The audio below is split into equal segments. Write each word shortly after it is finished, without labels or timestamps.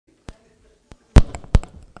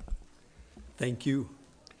Thank you.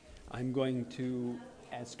 I'm going to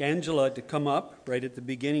ask Angela to come up right at the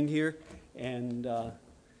beginning here and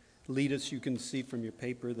lead us. You can see from your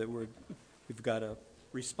paper that we've got a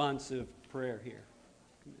responsive prayer here.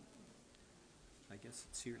 I guess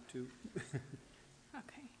it's here too.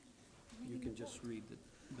 Okay. You can just read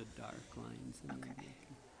the dark lines. Okay.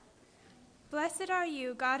 Blessed are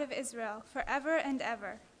you, God of Israel, forever and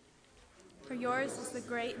ever. For yours is the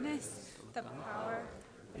greatness, the power,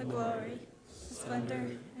 the glory, the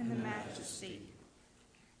splendor, and the majesty.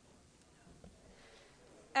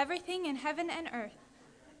 Everything in heaven and earth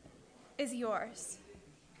is yours.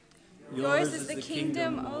 Yours is the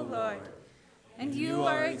kingdom, O Lord, and you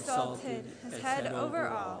are exalted as head over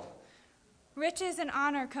all. Riches and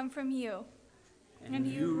honor come from you, and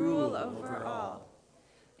you rule over all.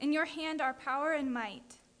 In your hand are power and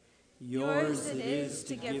might. Yours it is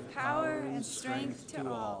to give power and strength to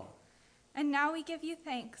all. And now we give you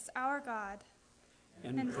thanks, our God,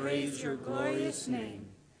 and praise your glorious name.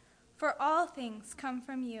 For all things come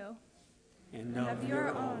from you, and of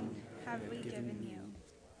your own have we given you.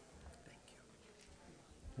 Thank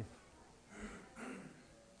you.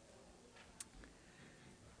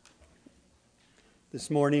 This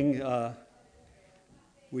morning,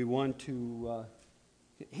 we want to...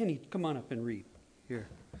 Henny, come on up and read. Here.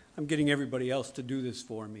 I'm getting everybody else to do this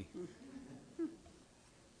for me.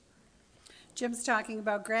 Jim's talking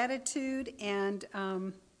about gratitude, and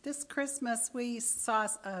this Christmas we saw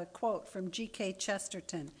a quote from G.K.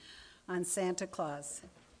 Chesterton on Santa Claus.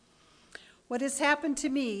 What has happened to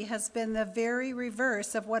me has been the very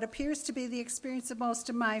reverse of what appears to be the experience of most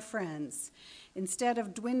of my friends. Instead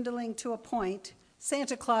of dwindling to a point,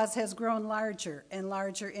 Santa Claus has grown larger and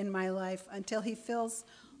larger in my life until he fills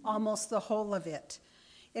almost the whole of it.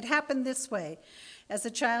 It happened this way. As a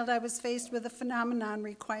child, I was faced with a phenomenon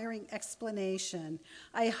requiring explanation.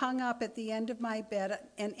 I hung up at the end of my bed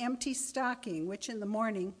an empty stocking, which in the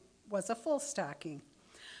morning was a full stocking.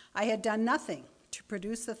 I had done nothing to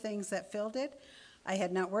produce the things that filled it. I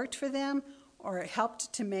had not worked for them or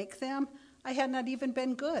helped to make them. I had not even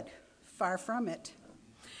been good, far from it.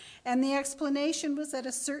 And the explanation was that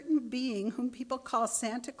a certain being, whom people call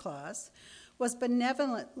Santa Claus, was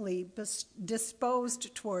benevolently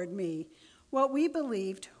disposed toward me. What we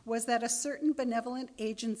believed was that a certain benevolent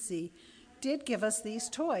agency did give us these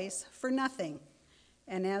toys for nothing.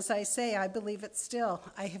 And as I say, I believe it still.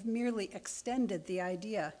 I have merely extended the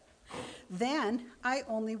idea. Then I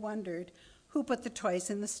only wondered who put the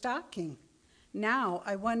toys in the stocking. Now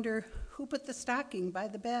I wonder who put the stocking by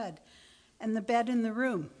the bed, and the bed in the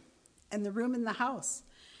room, and the room in the house,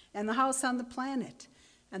 and the house on the planet,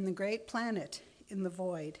 and the great planet in the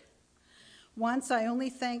void. Once I only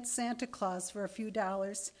thanked Santa Claus for a few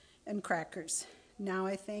dollars and crackers. Now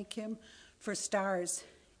I thank him for stars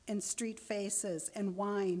and street faces and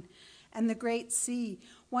wine and the great sea.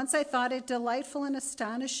 Once I thought it delightful and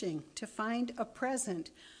astonishing to find a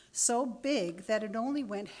present so big that it only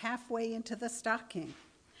went halfway into the stocking.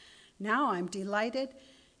 Now I'm delighted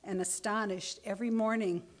and astonished every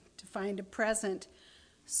morning to find a present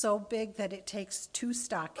so big that it takes 2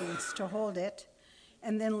 stockings to hold it,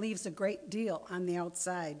 and then leaves a great deal on the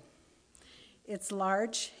outside. It's the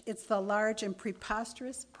large and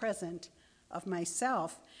preposterous present of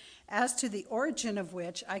myself, as to the origin of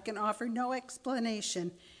which I can offer no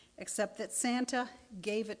explanation except that Santa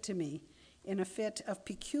gave it to me in a fit of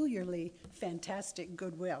peculiarly fantastic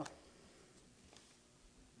goodwill.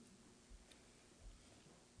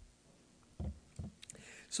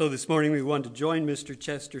 So this morning we want to join Mr.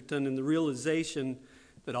 Chesterton in the realization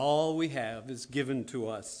that all we have is given to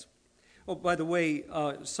us. Oh, by the way,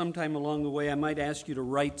 sometime along the way I might ask you to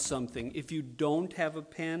write something. If you don't have a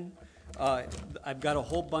pen, I've got a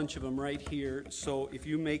whole bunch of them right here, so if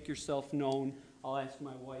you make yourself known, I'll ask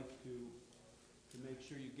my wife to make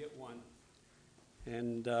sure you get one.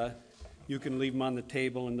 And you can leave them on the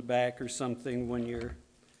table in the back or something when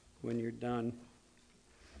you're done.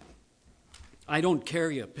 I don't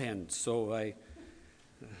carry a pen, so I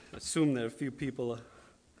assume that a few people are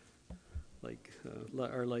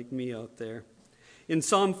like me out there. In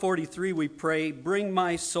Psalm 43, we pray, "Bring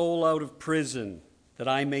my soul out of prison, that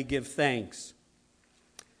I may give thanks."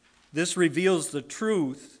 This reveals the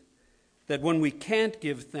truth that when we can't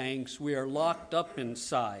give thanks, we are locked up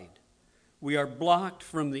inside. We are blocked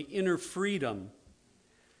from the inner freedom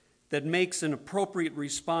that makes an appropriate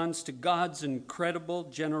response to God's incredible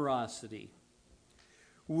generosity.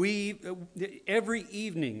 Every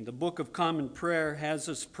evening, the Book of Common Prayer has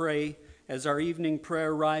us pray, as our evening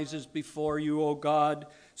prayer rises before you, O God,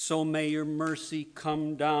 so may your mercy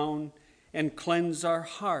come down and cleanse our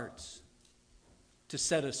hearts to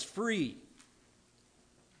set us free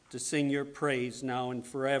to sing your praise now and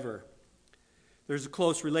forever. There's a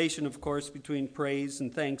close relation, of course, between praise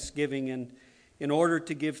and thanksgiving, and in order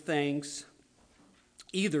to give thanks,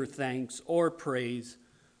 either thanks or praise,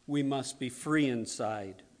 we must be free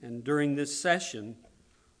inside. And during this session,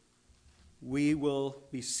 we will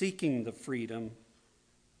be seeking the freedom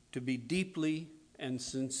to be deeply and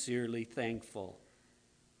sincerely thankful,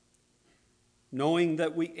 knowing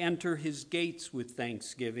that we enter his gates with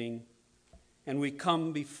thanksgiving and we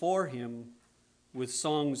come before him with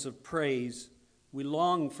songs of praise. We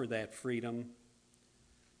long for that freedom.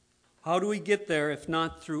 How do we get there if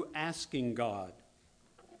not through asking God?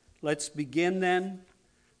 Let's begin then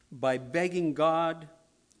by begging God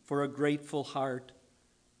for a grateful heart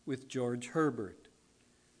with George Herbert,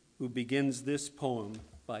 who begins this poem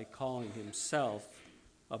by calling himself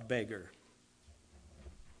a beggar.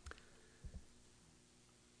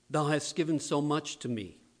 Thou hast given so much to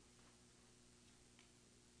me.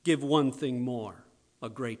 Give one thing more, a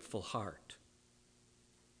grateful heart.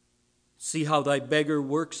 See how thy beggar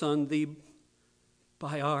works on thee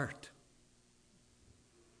by art.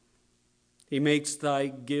 He makes thy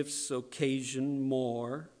gifts occasion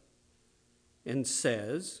more, and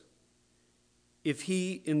says, if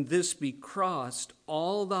he in this be crossed,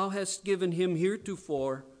 all thou hast given him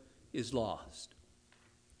heretofore is lost.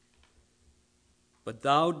 But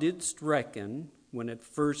thou didst reckon, when at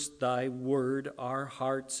first thy word our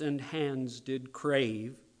hearts and hands did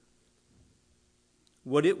crave,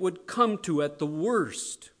 what it would come to at the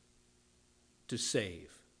worst to save.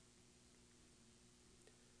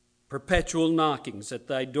 Perpetual knockings at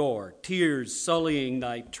thy door, tears sullying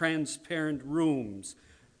thy transparent rooms,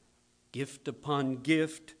 gift upon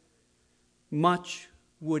gift, much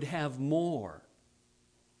would have more,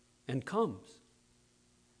 and comes.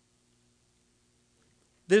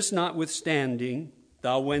 This notwithstanding,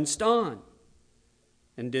 thou wentst on,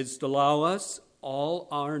 and didst allow us all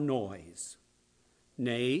our noise.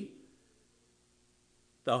 Nay,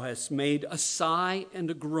 thou hast made a sigh and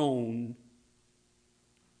a groan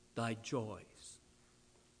thy joys.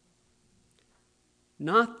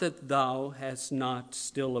 Not that thou hast not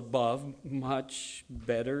still above much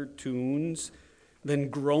better tunes than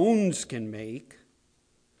groans can make,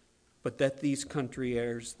 but that these country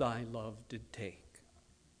airs thy love did take.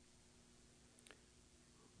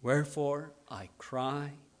 Wherefore I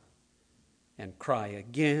cry and cry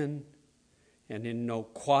again, and in no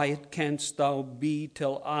quiet canst thou be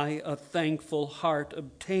till I a thankful heart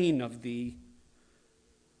obtain of thee.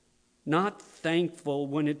 Not thankful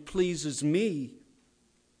when it pleases me,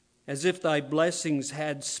 as if thy blessings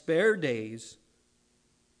had spare days,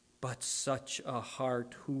 but such a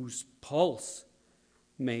heart whose pulse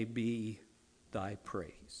may be thy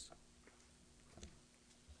praise.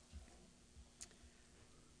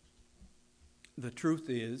 The truth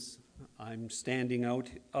is, I'm standing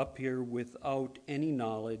up here without any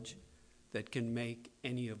knowledge that can make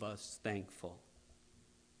any of us thankful.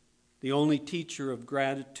 The only teacher of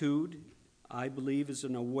gratitude, I believe, is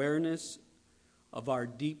an awareness of our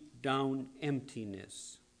deep down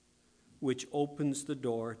emptiness, which opens the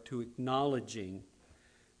door to acknowledging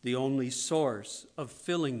the only source of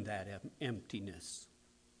filling that emptiness.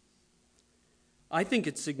 I think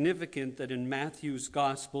it's significant that in Matthew's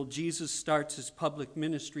gospel, Jesus starts his public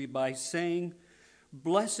ministry by saying,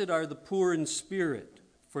 "Blessed are the poor in spirit,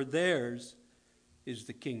 for theirs is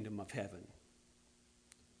the kingdom of heaven."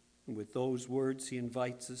 And with those words, he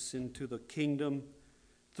invites us into the kingdom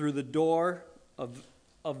through the door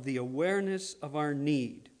of the awareness of our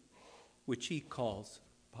need, which he calls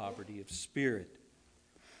poverty of spirit.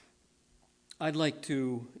 I'd like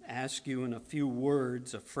to ask you in a few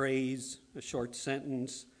words, a phrase, a short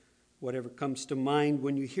sentence, whatever comes to mind,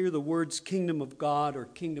 when you hear the words kingdom of God or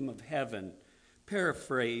kingdom of heaven,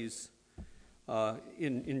 paraphrase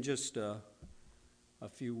in just a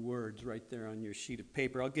few words right there on your sheet of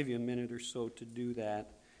paper. I'll give you a minute or so to do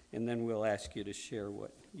that, and then we'll ask you to share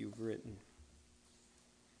what you've written.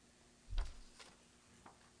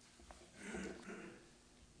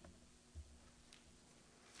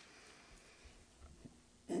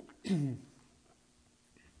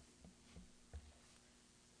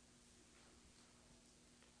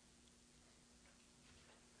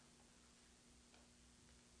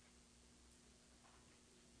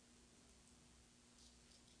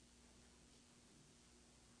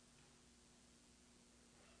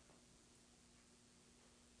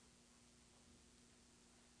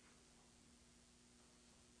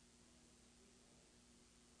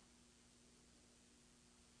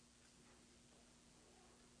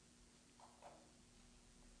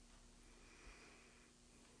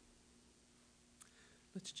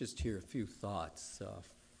 Let's just hear a few thoughts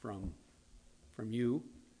from you.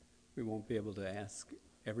 We won't be able to ask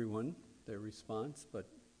everyone their response, but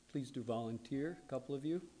please do volunteer, a couple of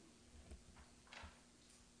you.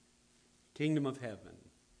 Kingdom of heaven.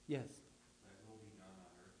 Yes. Thy will be done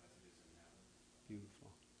on earth as it is in heaven.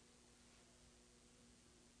 Beautiful.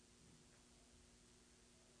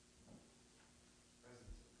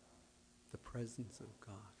 The presence of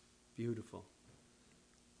God. Beautiful.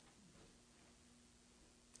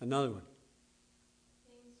 Another one.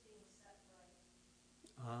 Things being set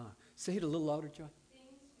right. Say it a little louder, John.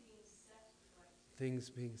 Things being set right. Things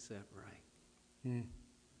being set right.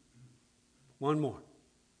 One more.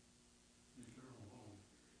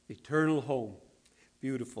 Eternal home.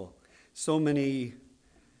 Beautiful. So many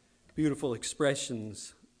beautiful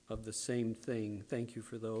expressions of the same thing. Thank you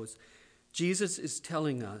for those. Jesus is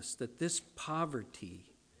telling us that this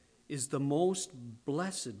poverty is the most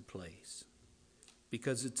blessed place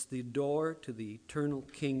because it's the door to the eternal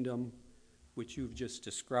kingdom which you've just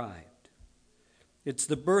described. It's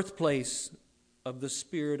the birthplace of the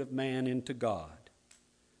spirit of man into God,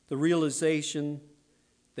 the realization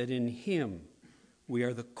that in Him we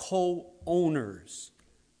are the co-owners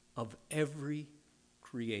of every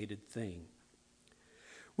created thing.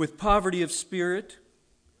 With poverty of spirit,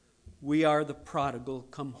 we are the prodigal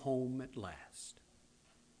come home at last.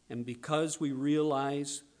 And because we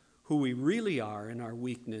realize who we really are in our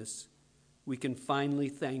weakness, we can finally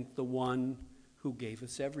thank the one who gave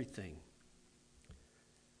us everything.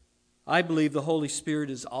 I believe the Holy Spirit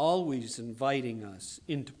is always inviting us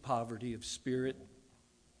into poverty of spirit.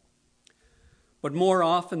 But more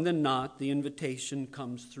often than not, the invitation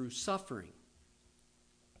comes through suffering.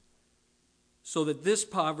 So that this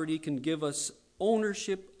poverty can give us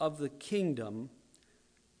ownership of the kingdom,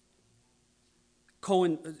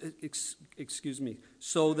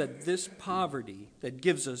 so that this poverty that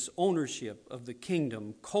gives us ownership of the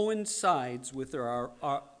kingdom coincides with our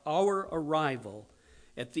arrival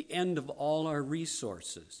at the end of all our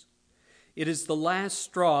resources. It is the last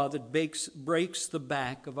straw that breaks the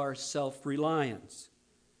back of our self-reliance.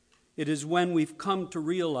 It is when we've come to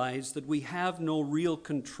realize that we have no real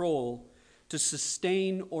control to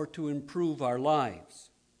sustain or to improve our lives.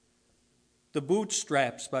 The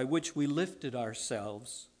bootstraps by which we lifted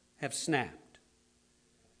ourselves have snapped.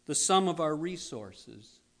 The sum of our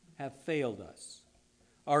resources have failed us.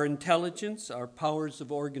 Our intelligence, our powers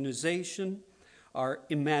of organization, our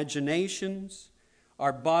imaginations,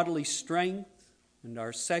 our bodily strength, and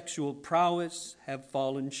our sexual prowess have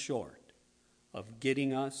fallen short of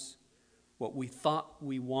getting us what we thought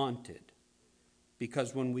we wanted,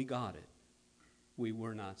 because when we got it, we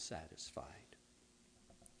were not satisfied.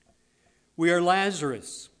 We are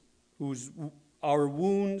Lazarus, our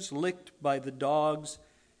wounds licked by the dogs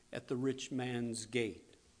at the rich man's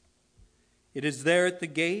gate. It is there at the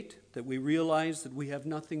gate that we realize that we have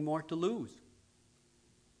nothing more to lose.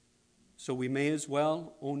 So we may as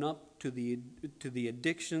well own up to the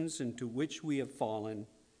addictions into which we have fallen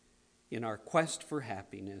in our quest for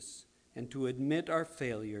happiness, and to admit our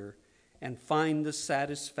failure and find the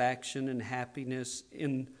satisfaction and happiness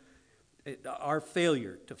in our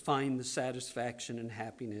failure to find the satisfaction and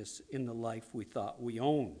happiness in the life we thought we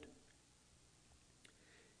owned.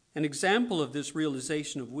 An example of this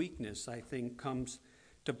realization of weakness, I think, comes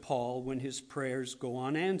to Paul when his prayers go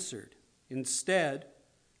unanswered. Instead,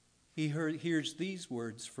 he hears these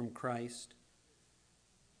words from Christ: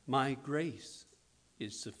 "My grace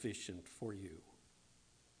is sufficient for you,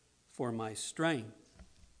 for my strength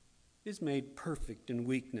is made perfect in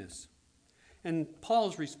weakness." And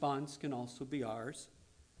Paul's response can also be ours.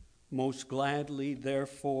 "Most gladly,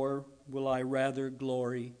 therefore, will I rather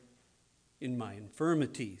glory in my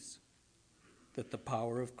infirmities, that the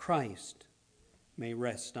power of Christ may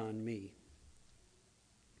rest on me."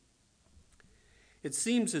 It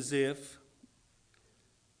seems as if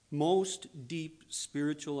most deep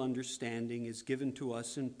spiritual understanding is given to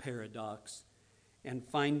us in paradox, and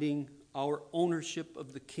finding our ownership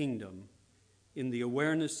of the kingdom in the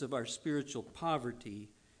awareness of our spiritual poverty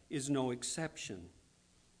is no exception.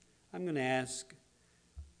 I'm going to ask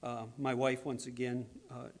my wife once again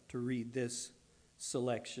to read this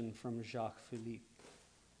selection from Jacques Philippe.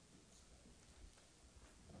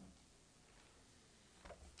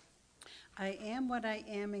 I am what I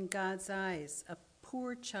am in God's eyes, a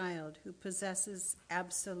poor child who possesses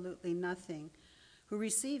absolutely nothing, who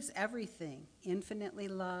receives everything, infinitely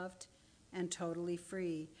loved and totally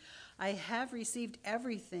free. I have received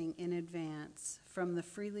everything in advance from the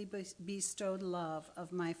freely bestowed love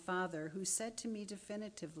of my Father, who said to me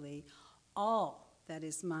definitively, "All that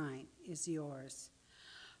is mine is yours."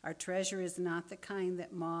 Our treasure is not the kind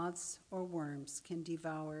that moths or worms can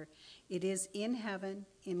devour. It is in heaven,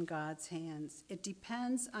 in God's hands. It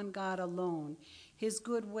depends on God alone, his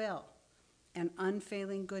goodwill and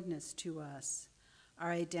unfailing goodness to us.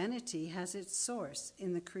 Our identity has its source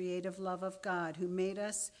in the creative love of God, who made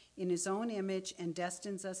us in his own image and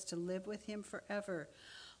destines us to live with him forever.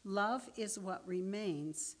 Love is what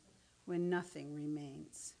remains when nothing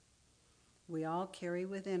remains. We all carry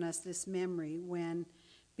within us this memory when,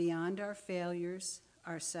 beyond our failures,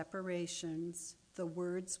 our separations, the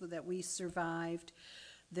words that we survived,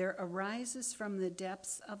 there arises from the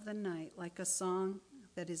depths of the night, like a song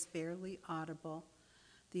that is barely audible,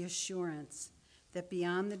 the assurance that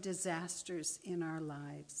beyond the disasters in our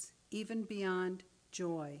lives, even beyond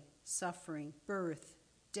joy, suffering, birth,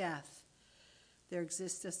 death, there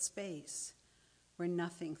exists a space where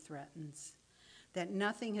nothing threatens, that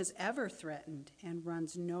nothing has ever threatened and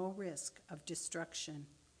runs no risk of destruction.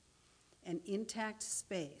 An intact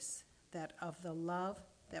space that of the love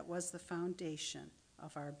that was the foundation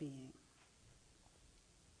of our being.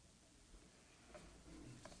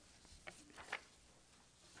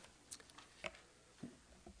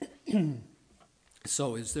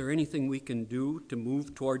 So, is there anything we can do to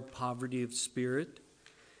move toward poverty of spirit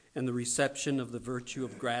and the reception of the virtue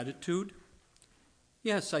of gratitude?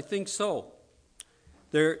 Yes, I think so.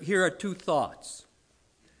 Here are two thoughts.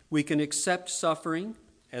 We can accept suffering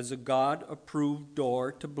as a God-approved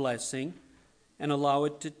door to blessing and allow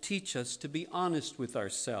it to teach us to be honest with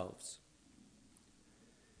ourselves.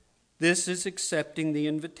 This is accepting the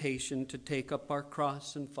invitation to take up our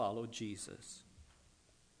cross and follow Jesus.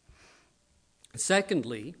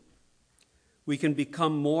 Secondly, we can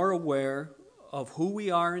become more aware of who we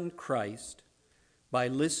are in Christ by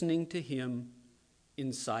listening to him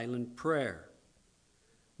in silent prayer.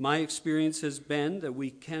 My experience has been that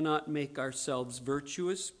we cannot make ourselves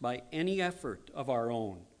virtuous by any effort of our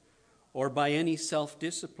own or by any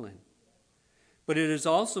self-discipline. But it has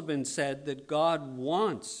also been said that God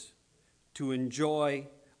wants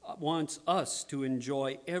us to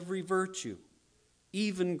enjoy every virtue,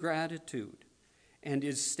 even gratitude, and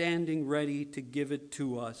is standing ready to give it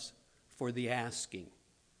to us for the asking.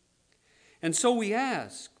 And so we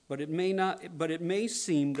ask, but it may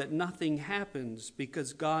seem that nothing happens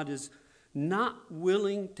because God is not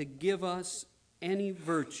willing to give us any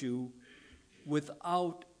virtue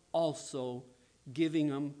without also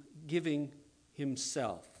giving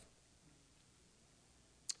himself.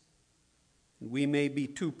 We may be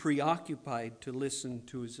too preoccupied to listen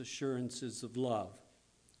to his assurances of love.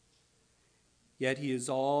 Yet he is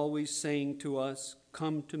always saying to us,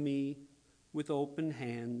 "Come to me with open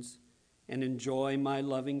hands and enjoy my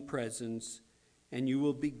loving presence, and you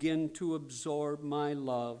will begin to absorb my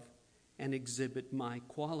love and exhibit my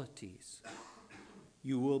qualities.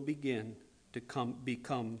 You will begin to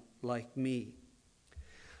become like me."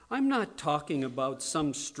 I'm not talking about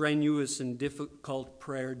some strenuous and difficult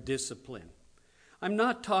prayer discipline.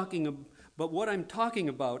 But what I'm talking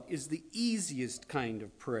about is the easiest kind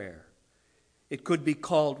of prayer. It could be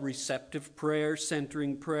called receptive prayer,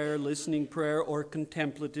 centering prayer, listening prayer, or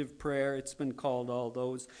contemplative prayer. It's been called all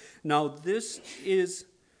those. Now, this is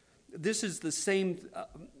the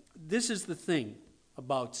thing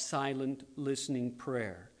about silent listening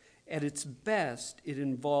prayer. At its best, it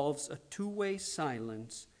involves a two-way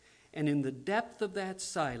silence, and in the depth of that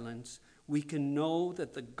silence, we can know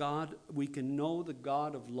the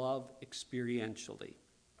God of love experientially.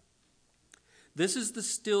 This is the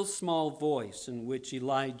still small voice in which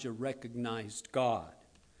Elijah recognized God.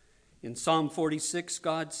 In Psalm 46,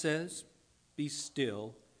 God says, "Be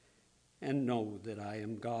still and know that I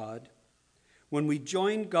am God." When we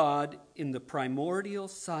join God in the primordial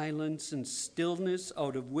silence and stillness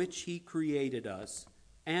out of which he created us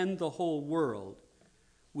and the whole world,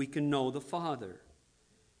 we can know the Father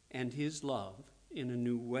and his love in a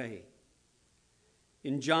new way.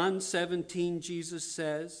 In John 17, Jesus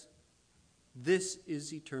says, "This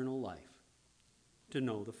is eternal life, to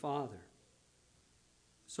know the Father."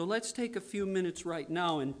 So let's take a few minutes right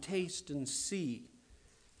now and taste and see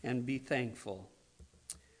and be thankful.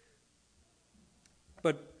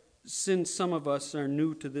 But since some of us are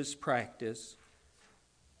new to this practice,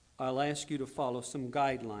 I'll ask you to follow some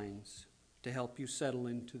guidelines to help you settle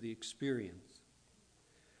into the experience.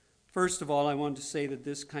 First of all, I want to say that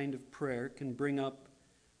this kind of prayer can bring up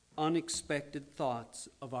unexpected thoughts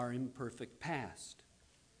of our imperfect past.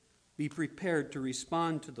 Be prepared to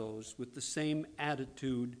respond to those with the same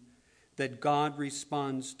attitude that God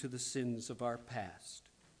responds to the sins of our past.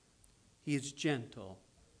 He is gentle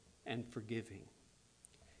and forgiving.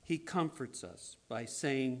 He comforts us by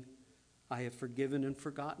saying, I have forgiven and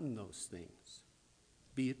forgotten those things.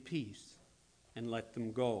 Be at peace and let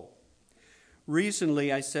them go.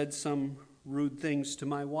 Recently, I said some rude things to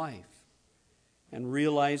my wife, and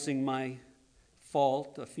realizing my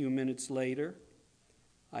fault a few minutes later,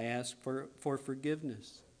 I asked for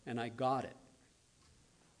forgiveness, and I got it.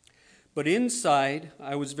 But inside,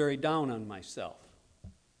 I was very down on myself,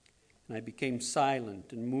 and I became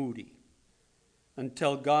silent and moody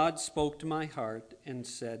until God spoke to my heart and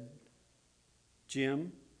said,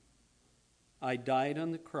 Jim, I died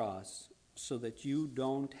on the cross so that you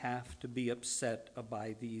don't have to be upset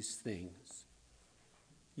by these things.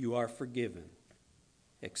 You are forgiven.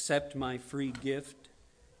 Accept my free gift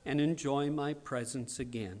and enjoy my presence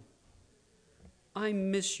again. I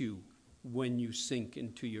miss you when you sink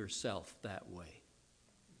into yourself that way.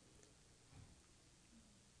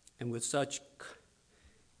 And with such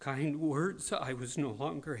kind words, I was no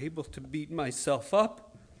longer able to beat myself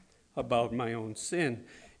up about my own sin.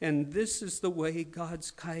 And this is the way God's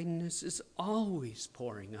kindness is always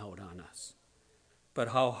pouring out on us. But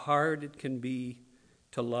how hard it can be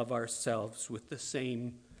to love ourselves with the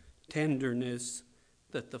same tenderness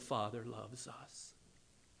that the Father loves us.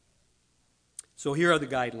 So here are the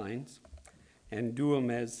guidelines, and do them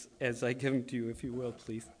as I give them to you, if you will,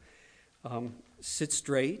 please. Sit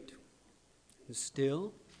straight and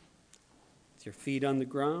still, with your feet on the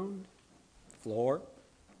ground, floor,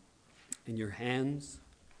 and your hands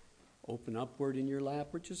open upward in your lap,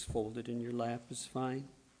 or just folded in your lap is fine.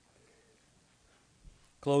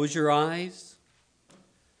 Close your eyes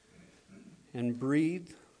and breathe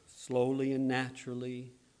slowly and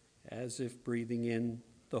naturally, as if breathing in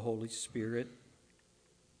the Holy Spirit.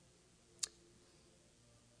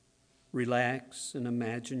 Relax and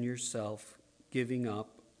imagine yourself giving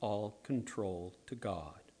up all control to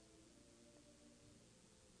God.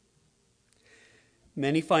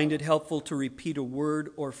 Many find it helpful to repeat a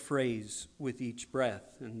word or phrase with each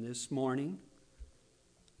breath. And this morning,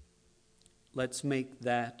 let's make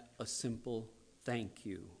that a simple thank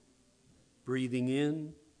you. Breathing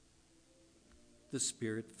in, the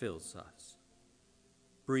Spirit fills us.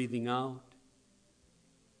 Breathing out,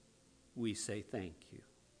 we say thank you.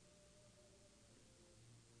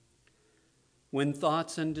 When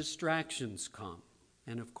thoughts and distractions come,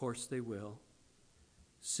 and of course they will,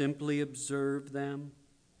 simply observe them,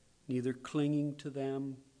 neither clinging to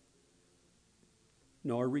them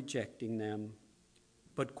nor rejecting them,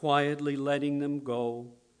 but quietly letting them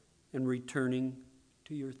go and returning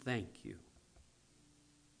to your thank you.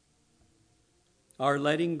 Our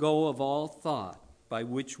letting go of all thought by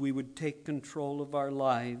which we would take control of our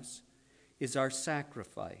lives is our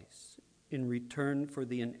sacrifice in return for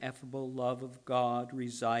the ineffable love of God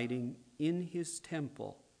residing in His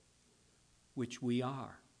temple, which we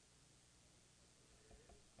are.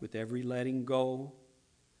 With every letting go,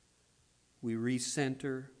 we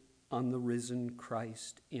recenter on the risen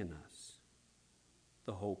Christ in us,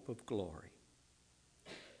 the hope of glory.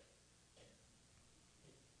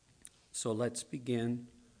 So let's begin.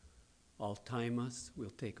 I'll time us. We'll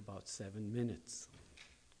take about 7 minutes.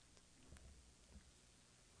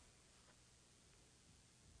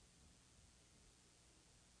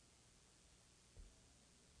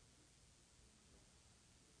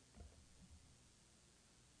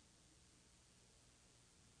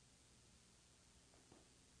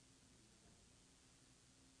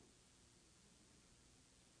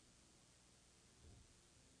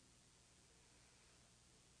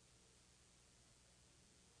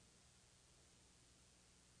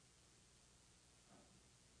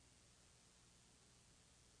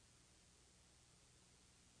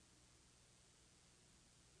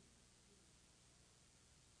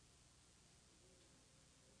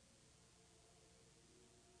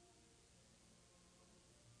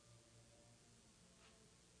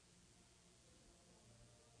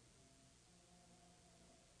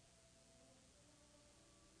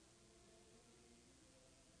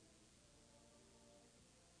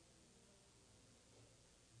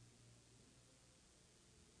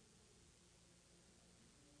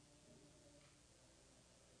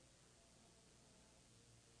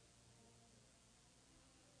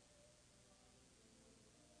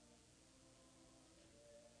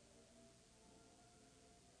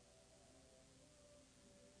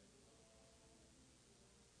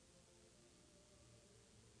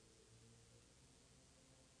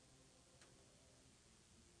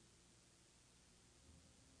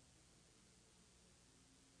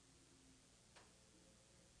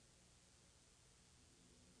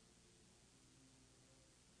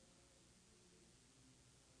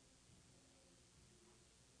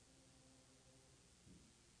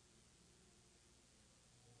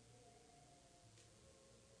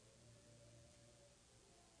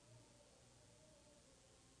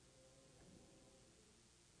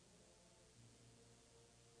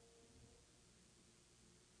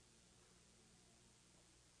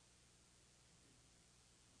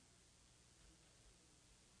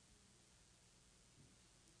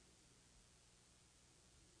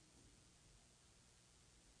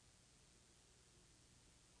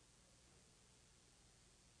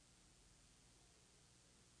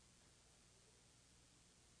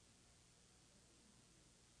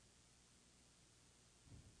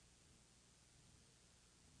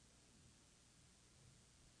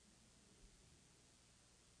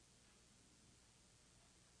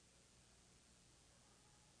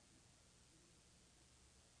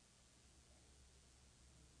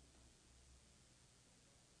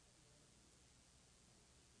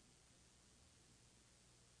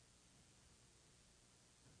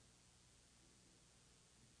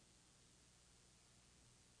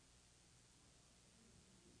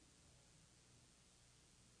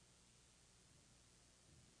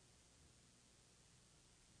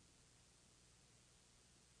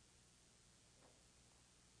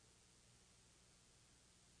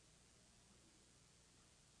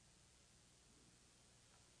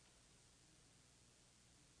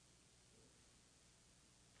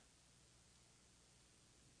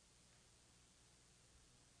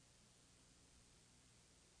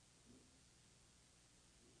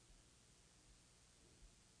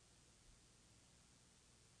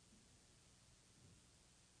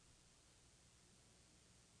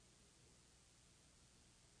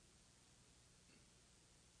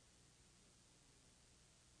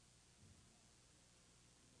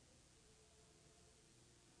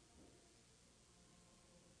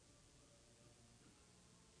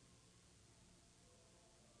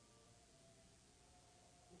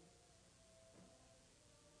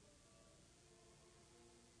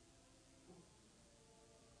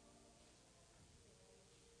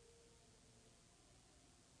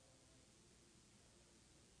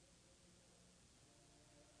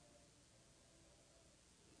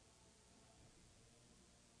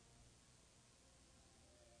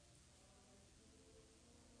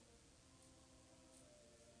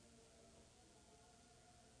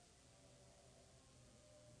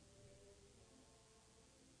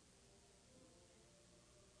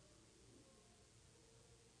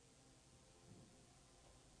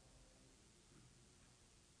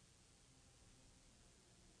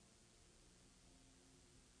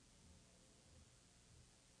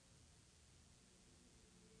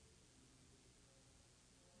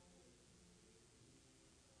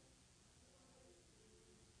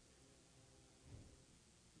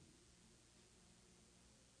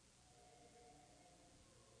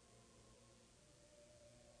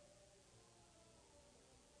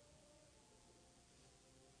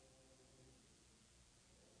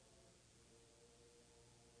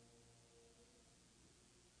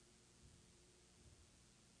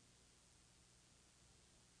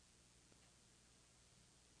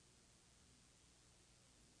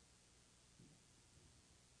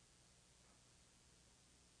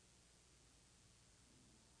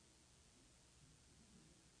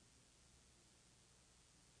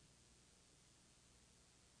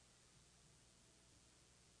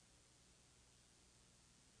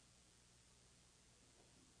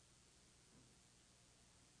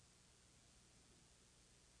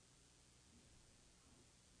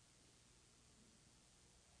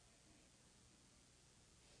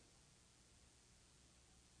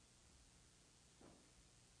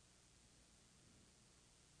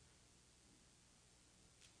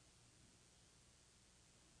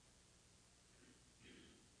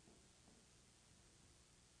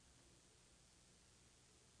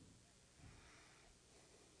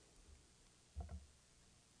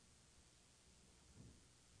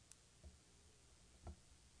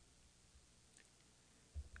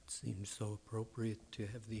 Seemed so appropriate to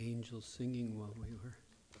have the angels singing while we were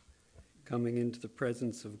coming into the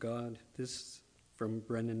presence of God. This from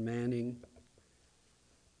Brennan Manning.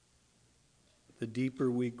 The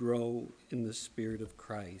deeper we grow in the Spirit of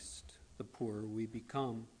Christ, the poorer we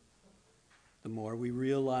become. The more we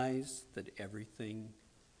realize that everything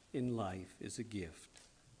in life is a gift.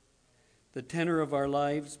 The tenor of our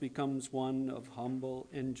lives becomes one of humble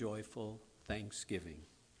and joyful thanksgiving.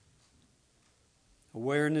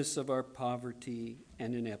 Awareness of our poverty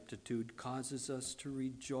and ineptitude causes us to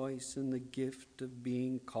rejoice in the gift of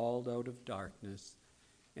being called out of darkness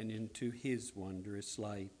and into His wondrous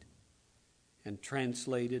light, and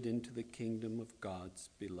translated into the kingdom of God's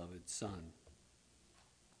beloved Son.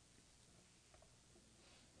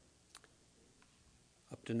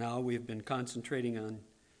 Up to now, we have been concentrating on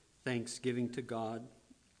thanksgiving to God,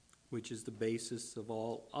 which is the basis of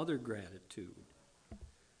all other gratitude.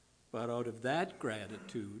 But out of that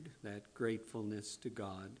gratitude, that gratefulness to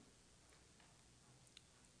God,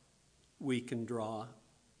 we can draw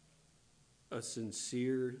a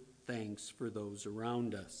sincere thanks for those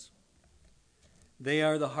around us. They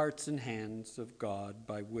are the hearts and hands of God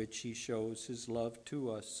by which He shows His love to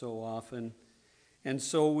us so often, and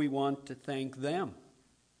so we want to thank them.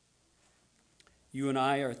 You and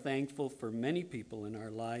I are thankful for many people in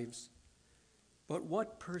our lives, but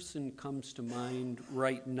what person comes to mind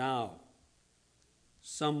right now?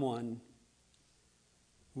 Someone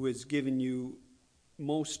who has given you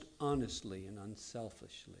most honestly and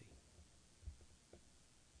unselfishly.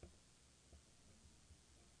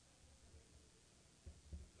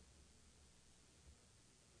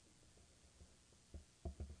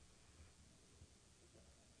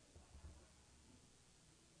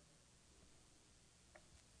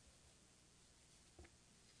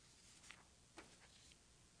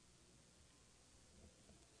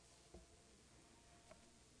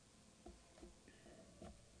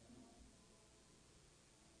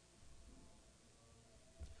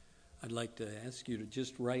 I'd like to ask you to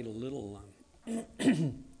just write a little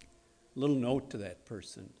note to that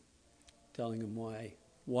person, telling them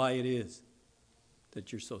why it is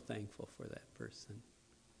that you're so thankful for that person.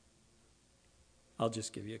 I'll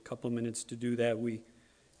just give you a couple minutes to do that. We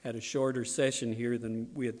had a shorter session here than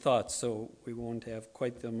we had thought, so we won't have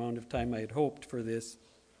quite the amount of time I had hoped for this.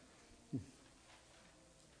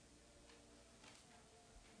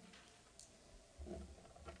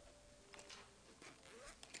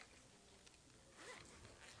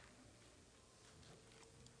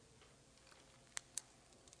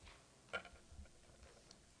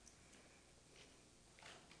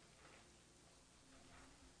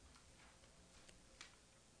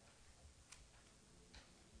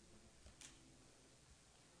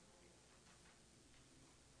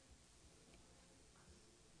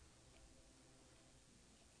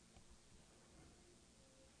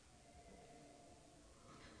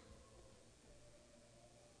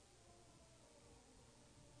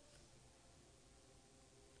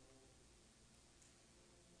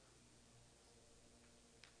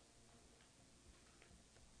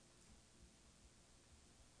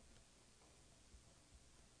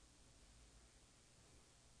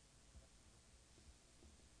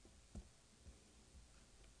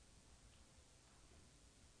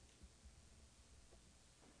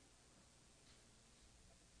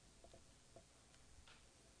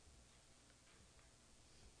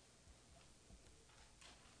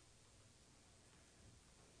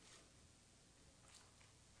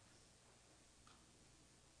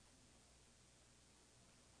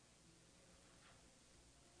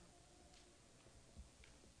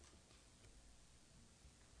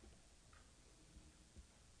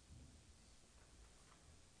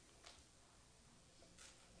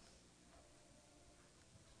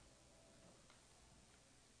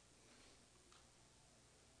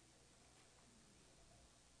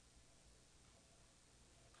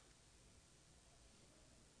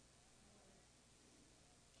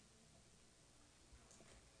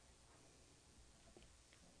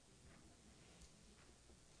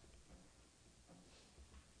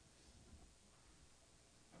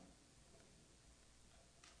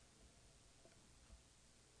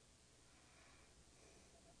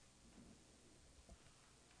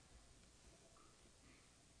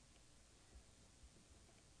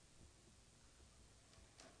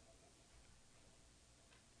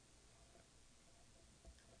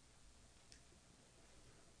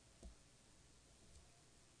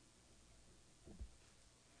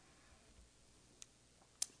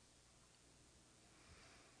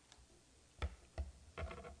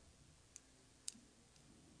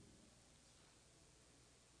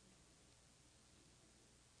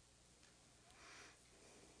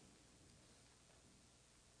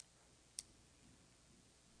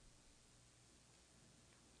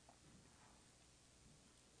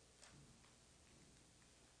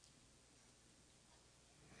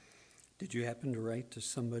 Did you happen to write to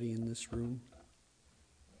somebody in this room?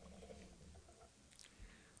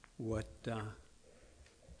 What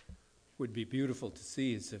would be beautiful to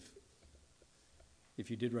see is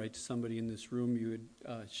if you did write to somebody in this room, you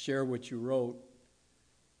would share what you wrote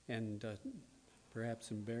and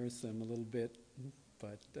perhaps embarrass them a little bit.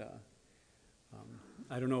 But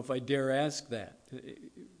I don't know if I dare ask that.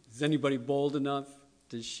 Is anybody bold enough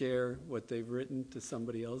to share what they've written to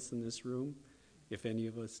somebody else in this room? If any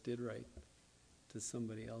of us did write to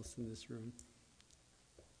somebody else in this room.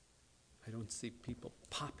 I don't see people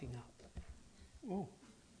popping up. Oh,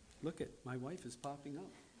 look my wife is popping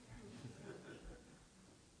up.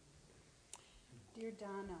 Dear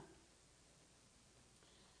Donna,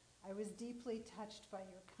 I was deeply touched by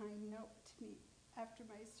your kind note to me after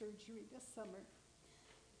my surgery this summer.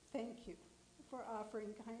 Thank you for offering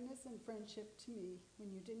kindness and friendship to me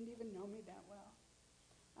when you didn't even know me that well.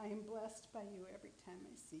 I am blessed by you every time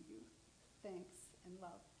I see you. Thanks and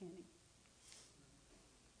love, Annie.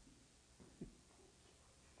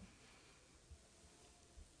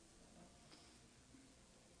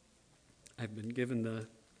 I've been given the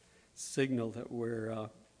signal that we're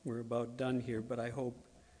about done here, but I hope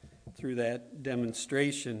through that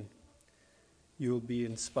demonstration you'll be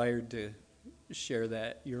inspired to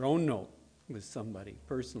share your own note with somebody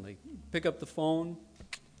personally. Pick up the phone,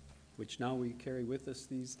 which now we carry with us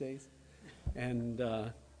these days, and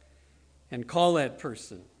call that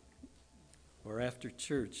person, or after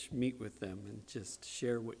church, meet with them and just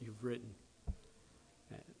share what you've written.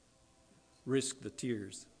 Risk the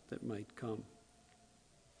tears that might come.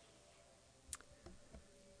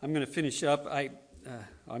 I'm going to finish up. I'm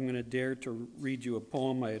going to dare to read you a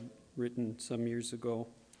poem I had written some years ago.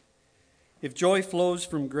 If joy flows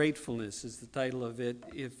from gratefulness is the title of it.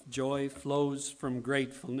 If joy flows from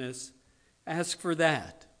gratefulness, ask for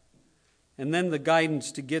that, and then the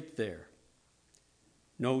guidance to get there.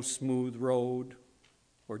 No smooth road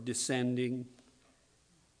or descending.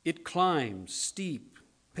 It climbs steep,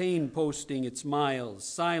 pain posting its miles,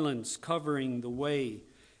 silence covering the way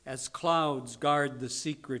as clouds guard the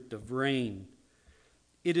secret of rain.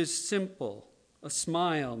 It is simple. A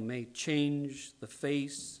smile may change the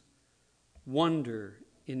face, wonder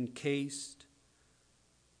encased,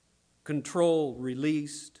 control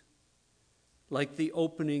released, like the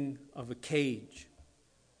opening of a cage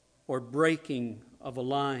or breaking of a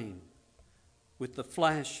line. With the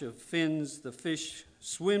flash of fins, the fish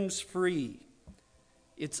swims free.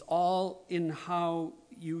 It's all in how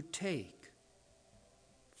you take,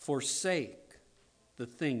 forsake the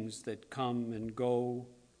things that come and go,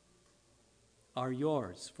 are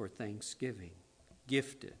yours for thanksgiving,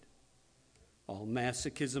 gifted. All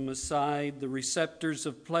masochism aside, the receptors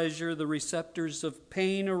of pleasure, the receptors of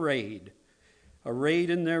pain arrayed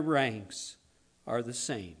in their ranks are the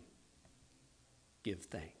same. Give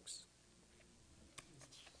thanks.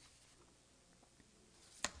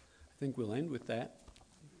 I think we'll end with that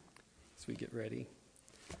as we get ready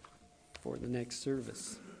for the next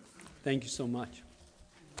service. Thank you so much.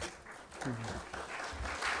 Mm-hmm.